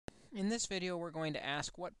In this video, we're going to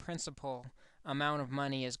ask what principal amount of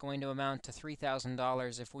money is going to amount to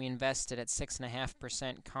 $3,000 if we invest it at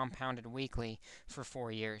 6.5% compounded weekly for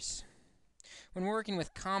 4 years. When we're working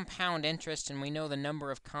with compound interest and we know the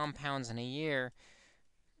number of compounds in a year,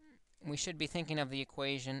 we should be thinking of the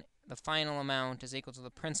equation: the final amount is equal to the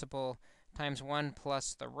principal times 1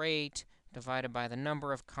 plus the rate divided by the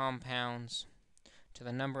number of compounds to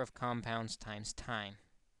the number of compounds times time.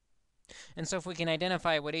 And so if we can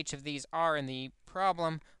identify what each of these are in the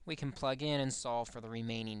problem, we can plug in and solve for the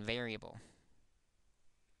remaining variable.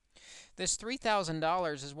 This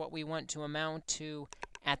 $3,000 is what we want to amount to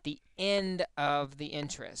at the end of the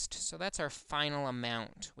interest. So that's our final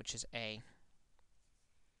amount, which is A.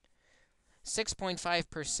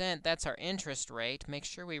 6.5%, that's our interest rate. Make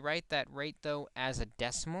sure we write that rate, though, as a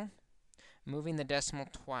decimal, moving the decimal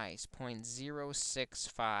twice,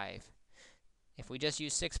 0.065. If we just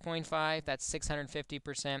use 6.5, that's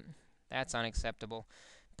 650%. That's unacceptable.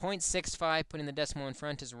 0.65, putting the decimal in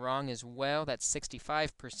front, is wrong as well. That's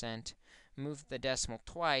 65%. Move the decimal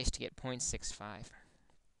twice to get 0.65.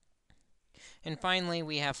 And finally,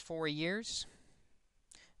 we have 4 years.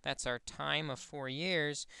 That's our time of 4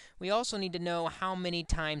 years. We also need to know how many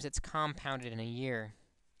times it's compounded in a year.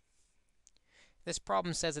 This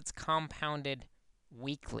problem says it's compounded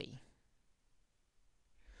weekly.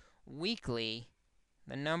 Weekly,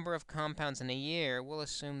 the number of compounds in a year, we'll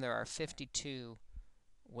assume there are 52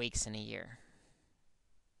 weeks in a year.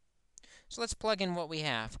 So let's plug in what we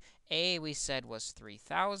have. A, we said, was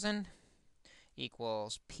 3,000,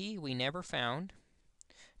 equals P, we never found,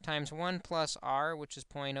 times 1 plus R, which is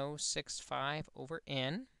 0.065 over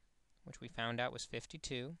N, which we found out was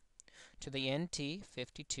 52, to the NT,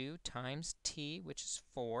 52 times T, which is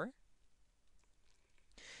 4.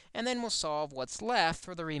 And then we'll solve what's left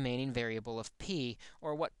for the remaining variable of P,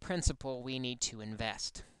 or what principal we need to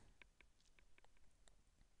invest.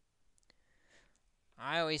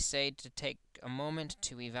 I always say to take a moment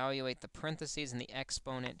to evaluate the parentheses and the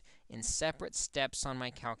exponent in separate steps on my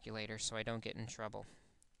calculator so I don't get in trouble.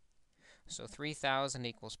 So 3,000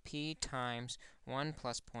 equals P times 1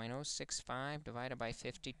 plus 0.065 divided by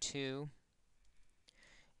 52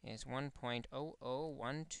 is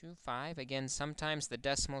 1.00125. Again, sometimes the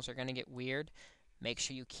decimals are going to get weird. Make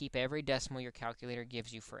sure you keep every decimal your calculator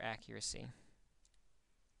gives you for accuracy.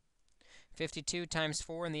 52 times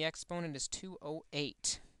 4 and the exponent is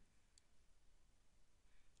 208.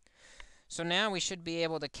 So now we should be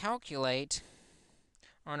able to calculate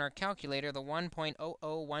on our calculator the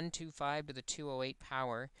 1.00125 to the 208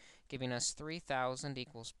 power, giving us 3,000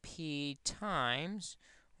 equals P times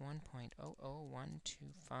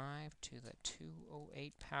 1.00125 to the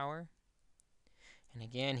 208 power. And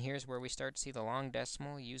again, here's where we start to see the long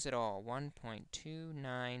decimal. Use it all.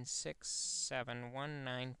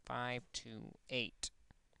 1.296719528.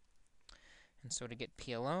 And so to get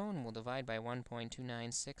P alone, we'll divide by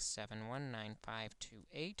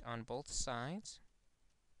 1.296719528 on both sides.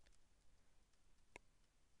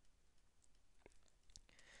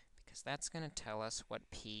 Because that's going to tell us what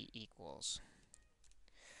P equals.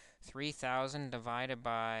 3,000 divided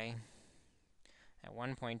by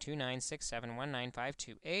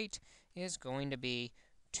 1.296719528 is going to be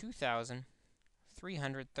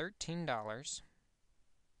 $2,313.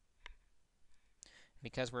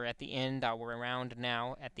 Because we're at the end, we're around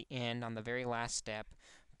now at the end on the very last step,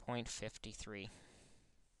 0.53.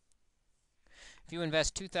 If you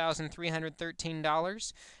invest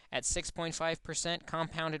 $2,313 at 6.5%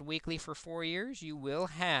 compounded weekly for 4 years, you will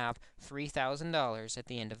have $3,000 at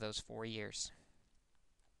the end of those 4 years.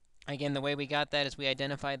 Again, the way we got that is we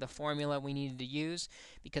identified the formula we needed to use.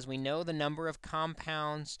 Because we know the number of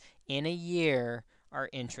compounds in a year, our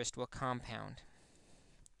interest will compound.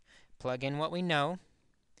 Plug in what we know,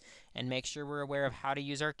 and make sure we're aware of how to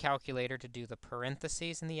use our calculator to do the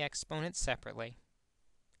parentheses and the exponents separately,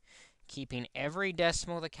 keeping every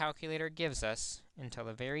decimal the calculator gives us until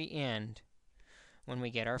the very end when we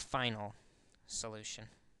get our final solution.